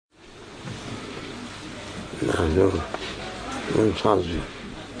نحن منتظر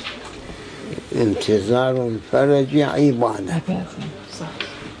انتظار الفرج عبادة.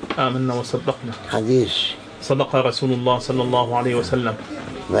 آمنا وصدقنا. حديث صدق رسول الله صلى الله عليه وسلم.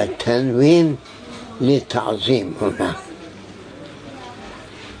 والتنوين للتعظيم هنا.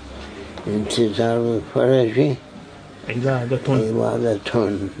 انتظار الفرج عبادة.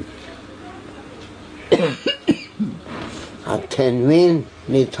 التنوين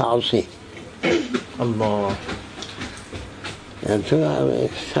للتعظيم. الله.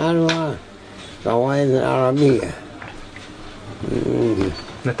 اختاروا قواعد العربية.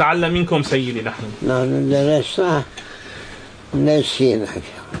 نتعلم منكم سيدي. نحن درسنا نسينا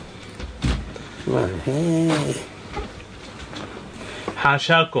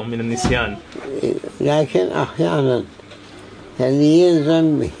حاشاكم من النسيان. لكن أحيانا اللي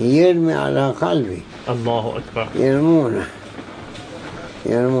يلزم يرمي على قلبي. الله أكبر.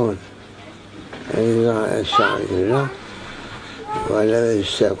 يرمون إذا استعجلوا ولو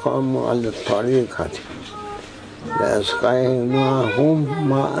استقاموا على الطريقة لأسقيناهم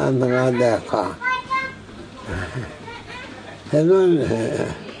ماء غدقا.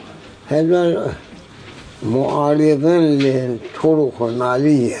 هذول معارضين للطرق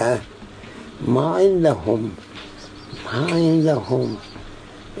العالية، ما عندهم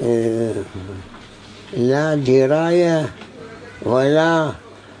لا دراية ولا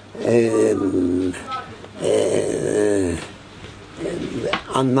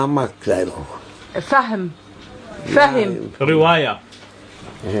النمط له فهم رواية.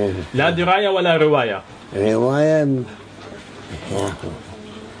 لا دراية ولا رواية.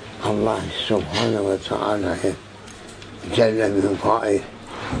 الله سبحانه وتعالى جل من قائل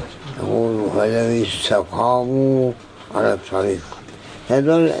يقول ولو استقاموا على الطريق.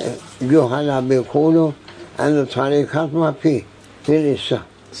 هذول جهلاء بيقولوا أن الطريقات ما في الإسلام.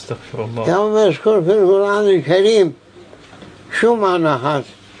 استغفر الله. كما مذكور في القرآن الكريم. شو معنى هذا؟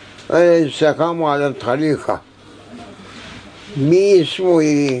 ولو استقاموا على الطريقة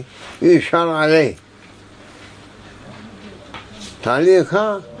باسمه يشار عليه.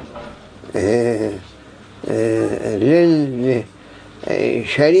 طريقة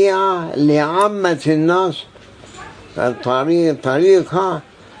للشريعة لعامة الناس، طريقة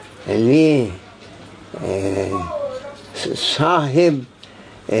لصاحب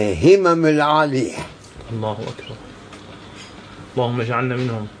همم العالية. الله أكبر. اللهم اجعلنا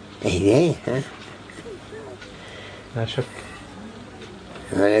منهم. لا شك.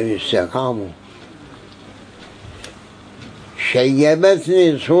 ولو استقاموا.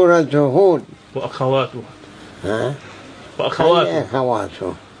 شيبتني سورة هود وأخواته.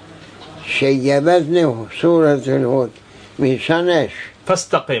 وأخواته. شيبتني سورة الهود من سنش.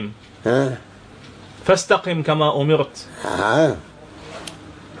 فاستقم. فاستقم كما أمرت.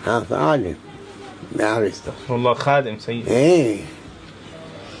 عالم يعرف. استغفر الله. خادم سيدي.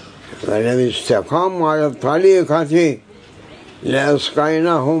 ولو استقاموا على الطريقة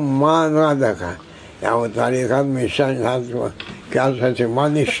لأسقيناهم ماء غدقا. يعني طريقة مشان كاسة ما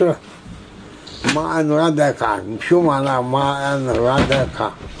نشرب ماء غدقا. شو معنى ماء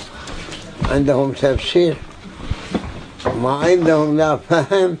غدقا؟ عندهم تفسير، ما عندهم لا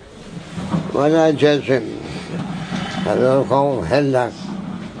فهم ولا جزم. هذا القوم هلك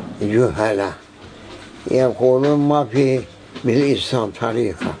جهلاء يقولون ما في بالإسلام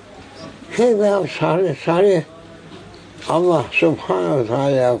طريقة. كيف صحيح؟ الله سبحانه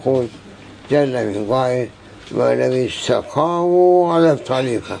وتعالى يقول جل من قائل ولو استقاموا على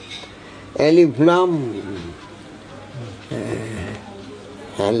الطريقة. ألف لام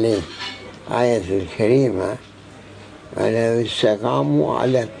الآية الكريمة ولو استقاموا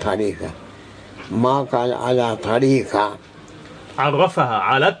على الطريقة، ما قال على طريقة. عرفها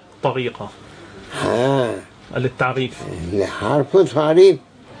على الطريقة. للتعريف. لحرف تعريف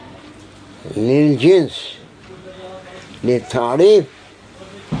للجنس، للتعريف،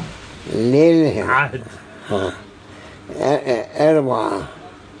 عهد.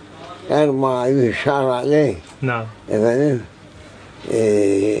 أربعة يشار عليه. نعم.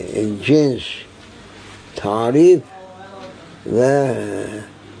 الجنس، تعريف،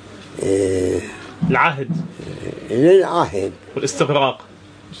 العهد للعهد والاستغراق.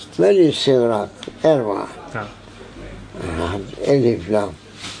 أربعة. نعم. ألف لام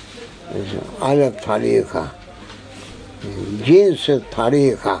على الطريقة، جنس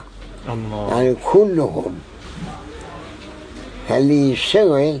الطريقة. الله. يعني كلهم اللي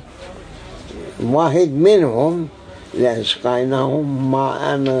يشتغل واحد منهم لأسقيناهم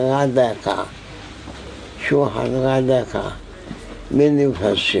ماء غدقا. شو غدقا؟ من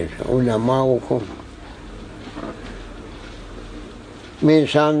يفسر علماؤكم من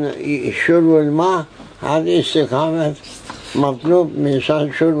شان يشربوا الماء هذه استقامة مطلوب من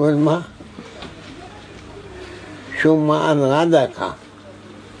شرب الماء. شو ما أنغدك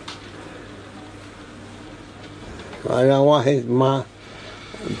ولا واحد ما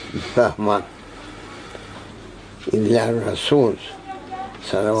فهمك إلا الرسول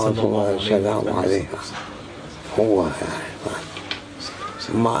صلوات الله وسلامه عليه هو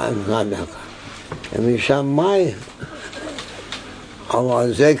ما أنغدك مشان ما الله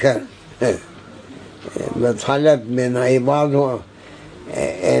ذكر بطلب من عباده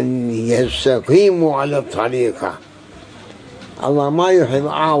أن يستقيموا على الطريقة. الله ما يحب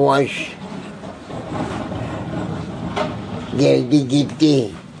عوج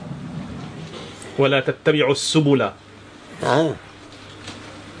جدي ولا تتبعوا السبل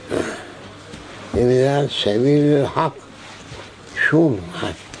إلى سبيل الحق. شو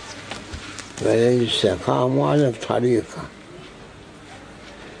هذا؟ ولا استقاموا على الطريقة.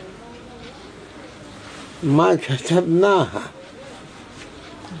 ما كتبناها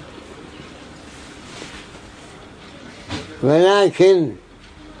ولكن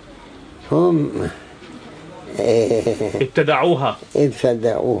هم ابتدعوها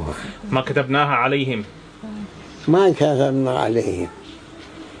ما كتبناها عليهم. ما كتبنا عليهم.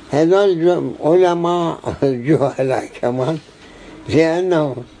 هذول علماء الجهلاء كمان،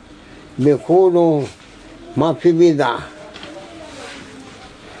 لأنه بيقولوا ما في بدعة.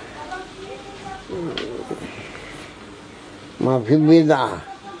 ما في بدعة.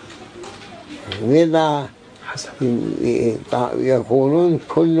 يقولون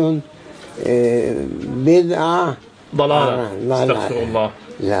كل بدعة ضلالة. استغفر الله.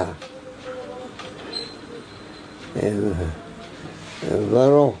 لا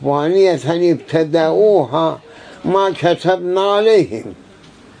الرهبانية ابتدأوها ما كتبنا عليهم.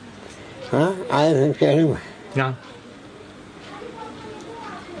 آية الكريمة. نعم.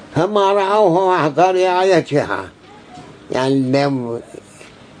 فما رأوها حق رعايتها، يعني لم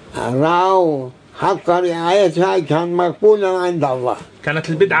رأوا حق رعايتها كان مقبولا عند الله. كانت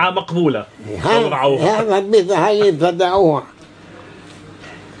البدعة مقبولة. هذا البدعة اللي ابتدعوها.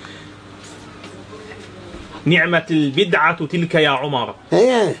 نعمة البدعة تلك يا عمر.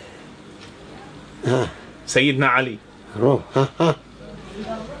 هي سيدنا علي.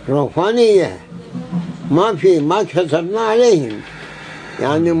 روحانية ما كتبنا عليهم،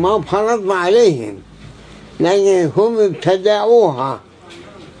 يعني ما فرضنا عليهم، لكن هم ابتدعوها،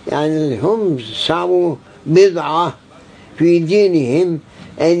 يعني هم سووا بدعة في دينهم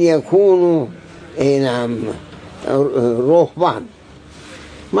أن يكونوا رهبان.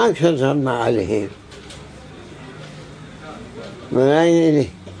 ما كتبنا عليهم، ولكن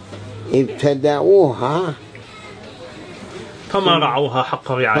ابتدعوها فما رعوها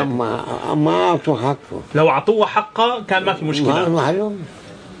حق رعايته. ما أعطوا حقه. لو أعطوه حقه كان ما في مشكلة. معلوم.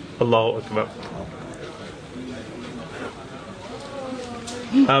 الله أكبر.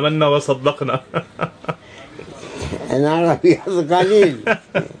 آمنا وصدقنا. أنا عربي قليل.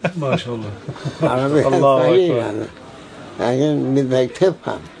 ما شاء الله. عربي قليل أنا، لكن بدك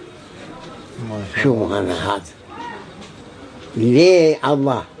تفهم شو معنى هذا. ليه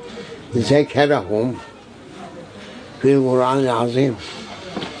الله ذكرهم في القرآن العظيم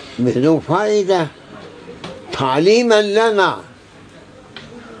بدون فائدة، تعليما لنا.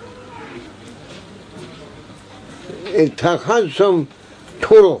 اتخذتم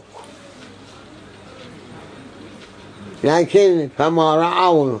طرق، لكن فما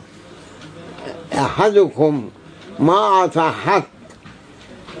رأوا أحدكم ما أعطى حق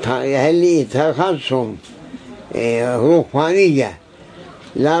اللي اتخذتم روحانية.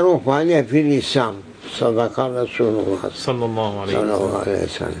 لا روحانية في الإسلام. صدق رسول الله صلى الله عليه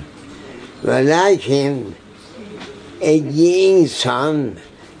وسلم. ولكن أي إنسان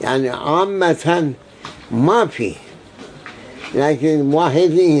يعني عامة ما فيه، لكن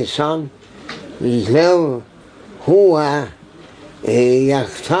واحد إنسان لو هو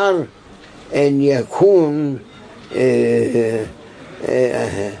يختار أن يكون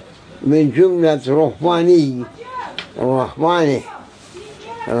من جملة رباني.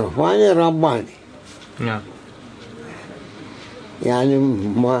 نعم. يعني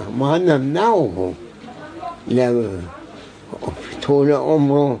ما نمنعه لو طول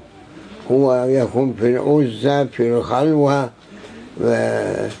عمره هو يكون في العزة، في الخلوة،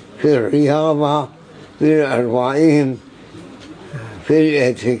 في الرياضة، في الأربعين، في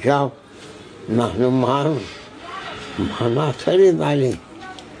الاعتكاف. نحن ما نعترض عليه،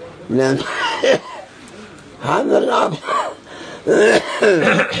 لأن هذا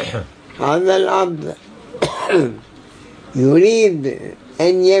العبد يريد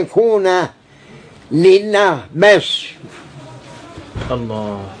أن يكون لله بس.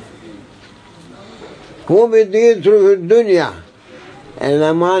 الله. هو بده يترك الدنيا.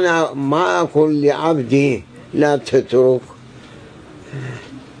 أنا ما أقول لعبدي لا تترك،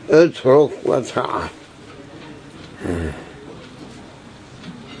 اترك وتعال.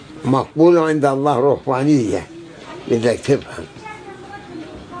 مقبول عند الله روحانية، بدك تفهم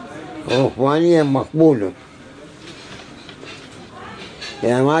روحانية مقبول.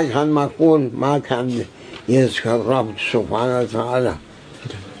 يعني ما كان مقبول ما كان يذكر رب سبحانه وتعالى.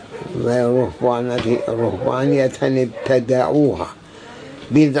 روحانية ابتدعوها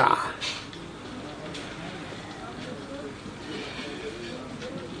بدعة.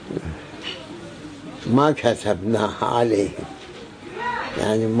 ما كتبناها عليهم،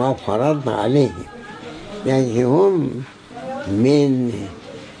 يعني ما فرضنا عليهم، يعني هم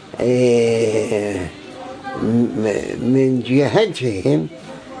من جهتهم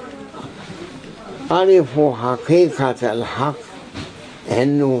عرفوا حقيقة الحق،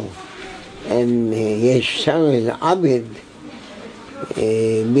 أن يشتغل عبد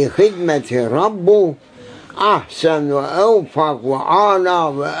بخدمة ربه أحسن وأوفق وأعلى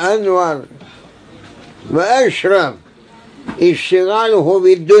وأنور وأشرف اشتغاله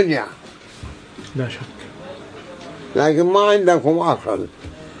بالدنيا. لا شك. لكن ما عندكم عقل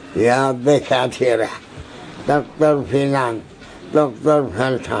يا دكاترة، دكتور فلان دكتور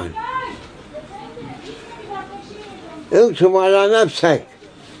فلتان. اكتب على نفسك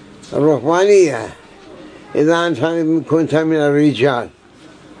الروحانية إذا أنت كنت من الرجال،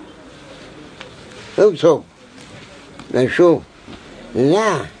 اكتب نشوف.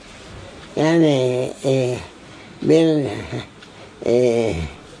 لا يعني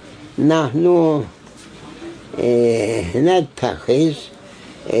نحن نتخذ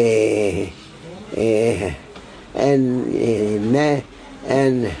أن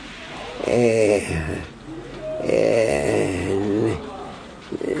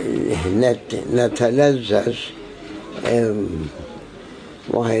نتلذذ.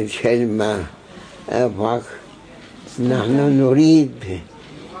 وهي كلمة أفق. نحن نريد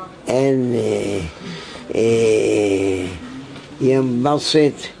أن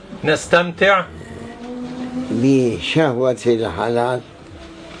ينبسط، نستمتع بشهوة الحلال.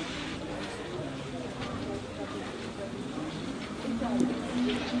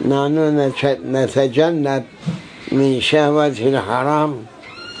 نحن نتجنب من شهوة الحرام،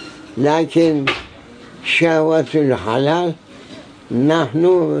 لكن شهوة الحلال نحن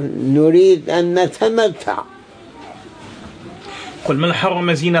نريد أن نتمتع. قل من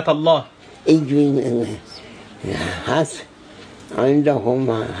حرم زينة الله.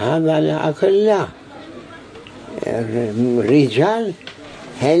 عندهم هذا الأقل. الرجال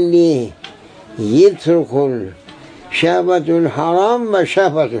اللي يتركوا شهوة الحرام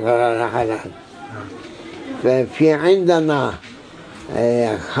وشهوة الحلال. ففي عندنا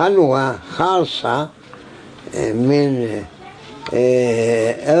خلوة خاصة من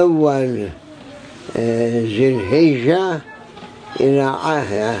أول ذي الحجة إلى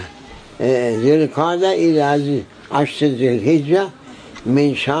ذي القعدة إلى 10 ذي الحجة،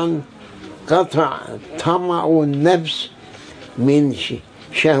 من شان قطع طمع النفس من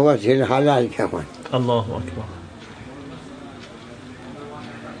شهوة الحلال كمان. الله أكبر.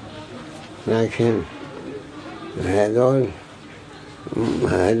 لكن هذول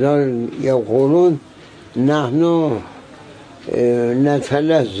يقولون نحن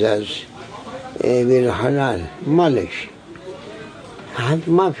نتلذذ بالحلال. معلش،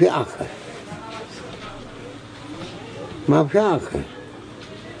 ما في عقل، ما في عقل.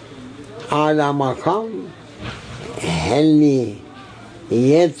 على مقام اللي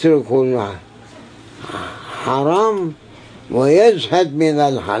يترك الحرام ويزهد من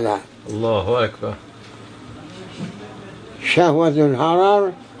الحلال. الله أكبر. شهوة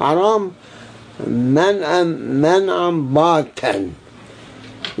الحرام منعا باتا.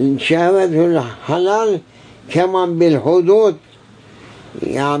 شهوة الحلال كمان بالحدود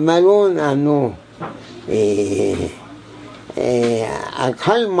يعملون أنه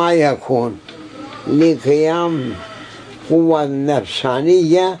أقل ما يكون لقيام قوة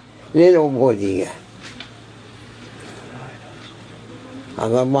نفسانية للعبودية.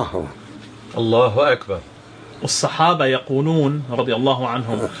 هذا بحر. الله أكبر. والصحابة يقولون رضي الله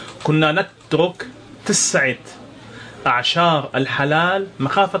عنهم كنا نترك 9 أعشار الحلال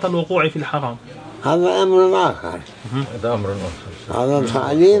مخافة الوقوع في الحرام. هذا أمر آخر. هذا أمر آخر. هذا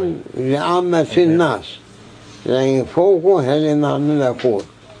تعليم لعامة الناس، لكن فوقه اللي نحن نقول.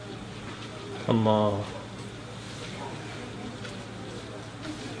 الله.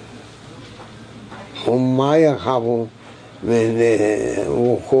 هم ما يخافوا من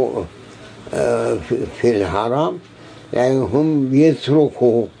وقوع في الحرام، لأن هم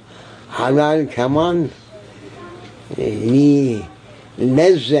يتركوا حلال كمان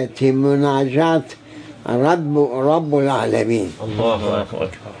للذة مناجاة رب العالمين. الله أكبر.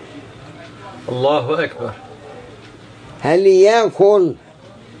 الله أكبر. هل يأكل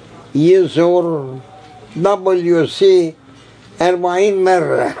يزور WC 40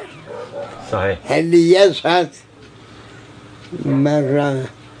 مرة؟ صحيح. هل يزهد مرة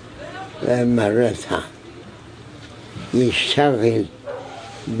مرتين؟ يشتغل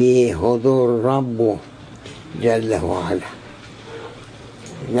بحضور ربه جل وعلا.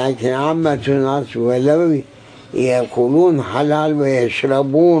 لكن عامة الناس ولو يأكلون حلال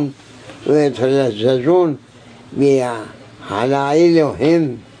ويشربون ويتلذذون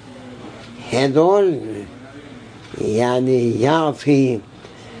بحلائلهم، هذول يعني يعطي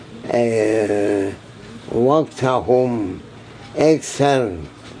وقتهم أكثر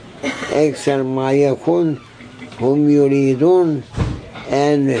ما يكون. هم يريدون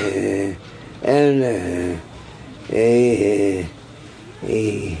أن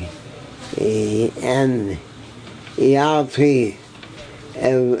يعطي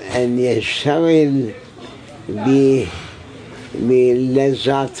أو أن يشتغل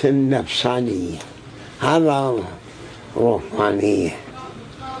باللذات النفسانية. هذا روحانية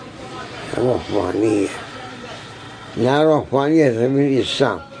لا روحانية من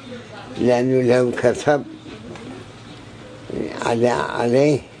الإسلام، لأنه لو كتب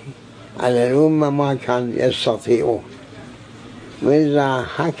على الأمة ما كان يستطيعون. وإذا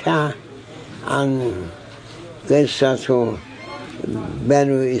حكى عن قصة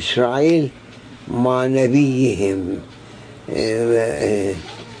بنو إسرائيل مع نبيهم،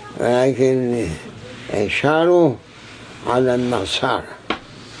 ولكن أشاروا على النصارى.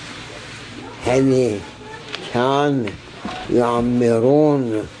 هل كان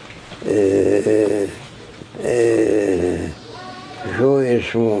يعمرون شو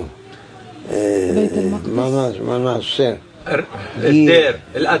اسمه مناصر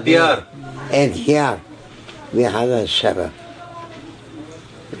الأديار بهذا السبب.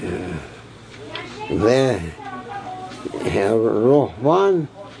 ورهبان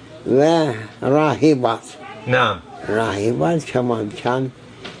وراهبات. نعم. راهبات كمان كان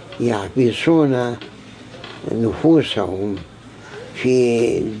يحبسون نفوسهم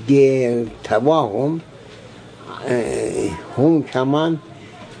في دير تباهم. هم كمان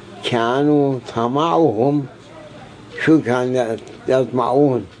كانوا طمعهم شو كان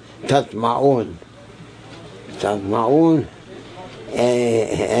تطمعون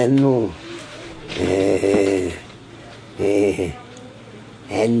أنه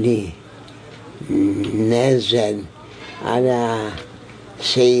اللي نزل على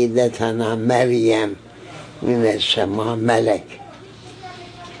سيدتنا مريم من السماء ملك.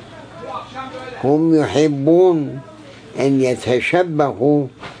 هم يحبون أن يتشبهوا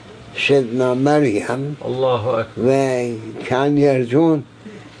سيدنا مريم. الله أكبر. وكان يرجون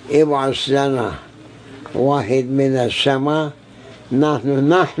ابعث لنا واحد من السماء نحن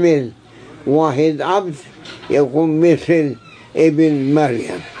نحمل واحد عبد يكون مثل ابن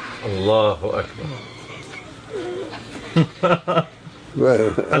مريم. الله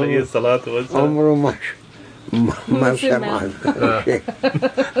أكبر. عليه الصلاة والسلام. عمره ما سمع.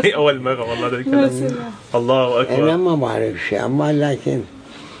 هي أول مرة والله ده الكلام. الله أكبر. أنا ما بعرف شيء، أما لكن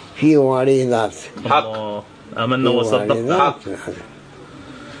في واردات حق. آمنا وصدقنا حق.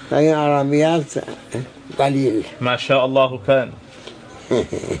 هي عربيات قليل. ما شاء الله كان.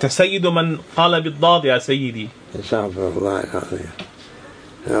 تسيد من قال بالضاد يا سيدي. استغفر الله العظيم.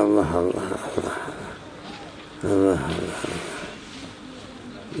 الله الله الله الله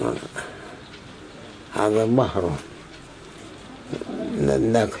الله. هذا بحر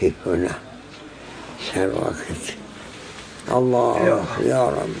نقف هنا سروقت. الله يا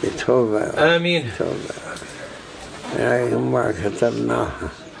رب توبة. آمين. توبة. ما كتبناها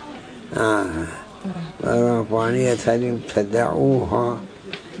ورفانية ابتدعوها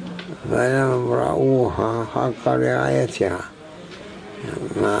فلم رأوها حق رعايتها.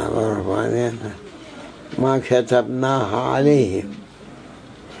 ما كتبناها عليهم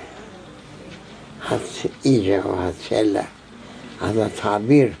حتى إجا وهتسلى. هذا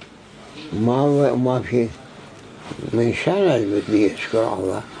تعبير ما في من شأن اللي بدي يشكر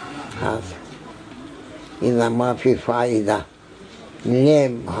الله. هذا إذا ما في فائدة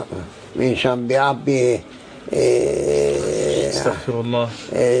ليه من شأن بيعبي استغفر الله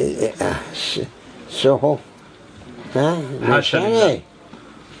صحف حاشا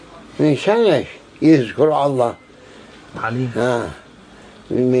من شأن يذكر الله عليم.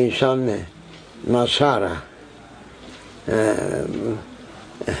 من شأن نصارى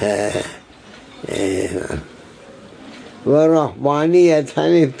ورهبانية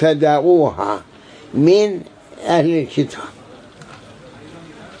ابتدأوها من أهل الكتاب،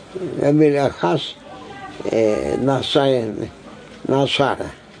 بالأخص نصارى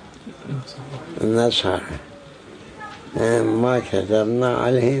ما كتبنا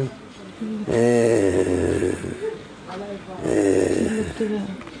عليهم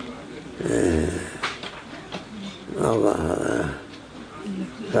الله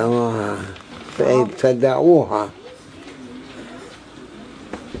كما فابتدأوها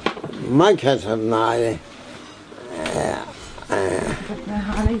ما كتبنا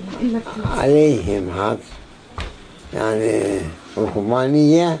عليهم هذا يعني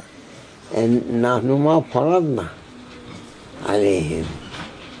رهبانية نحن ما فرضنا عليهم،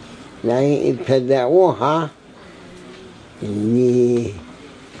 لكن ابتدأوها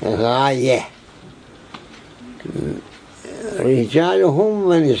لغاية رجالهم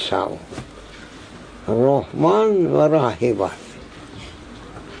ونساؤهم رهبان وراهبات.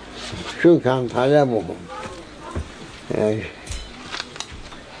 شو كان طلبهم؟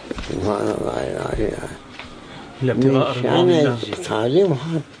 سبحان الله من شأن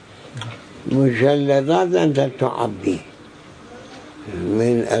تعليمها مجلدات أنت تعبي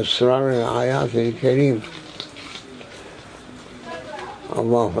من أسرار الآيات الكريمة.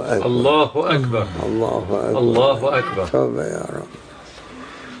 الله أكبر الله أكبر الله أكبر الله أكبر. توبة يا رب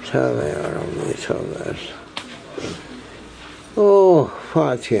توبة يا رب توبة. أوه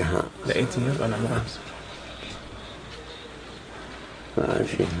فاتحة. لقيتيها أنا مرة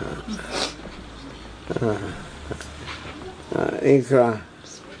فاتحة. اقرأ.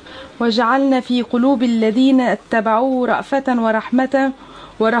 وجعلنا في قلوب الذين اتبعوه رأفة ورحمة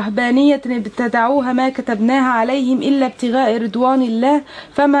ورهبانية ابتدعوها ما كتبناها عليهم إلا ابتغاء رضوان الله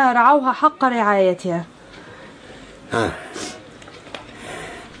فما رعوها حق رعايتها.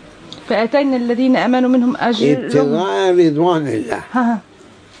 فأتينا الذين آمنوا منهم أجر ابتغاء رضوان الله.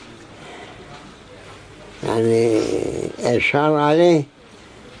 يعني أشار عليه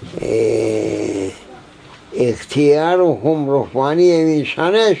اختيارهم رهبانية من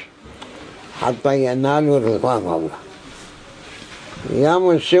شانش حتى ينالوا رضوان الله. يا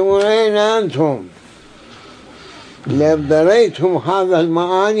مسلمون أين أنتم؟ لابتريتم هذا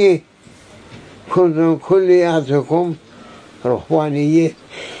المعاني كنتم كلياتكم رهبانية.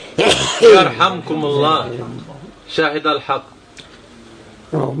 يرحمكم الله. شاهد الحق.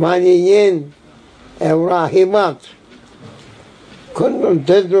 رهبانيين أو راهبات كنتم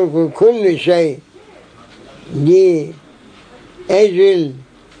تتركوا كل شيء لأجل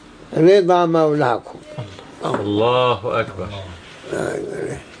رضا مولاكم. الله أكبر.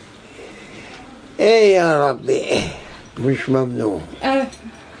 ايه يا ربي مش ممنوع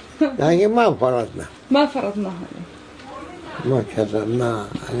لكن ما فرضنا ما كتبناها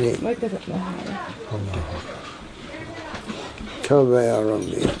عليه. توبة يا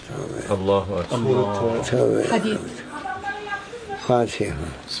ربي توبة. الله أكبر. توبة يا ربي. فاتحة.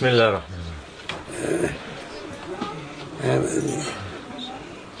 بسم الله الرحمن الرحيم.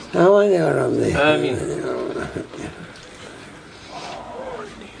 آمين يا ربي. آمين.